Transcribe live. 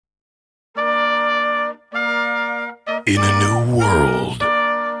In a new world,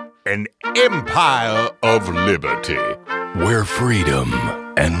 An empire of liberty. where freedom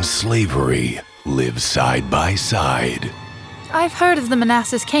and slavery live side by side. I've heard of the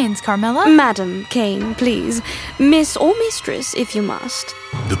Manassas Canes, Carmela. Madam Kane, please. Miss or mistress, if you must.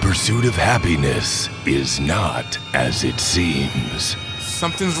 The pursuit of happiness is not as it seems.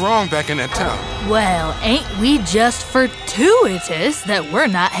 Something's wrong back in that town. Well, ain't we just fortuitous that we're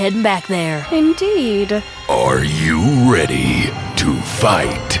not heading back there? Indeed. Are you ready to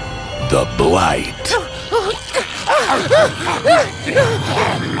fight the Blight?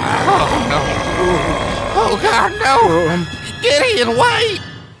 Oh, God, no! Gideon, wait!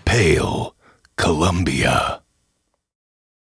 Pale Columbia.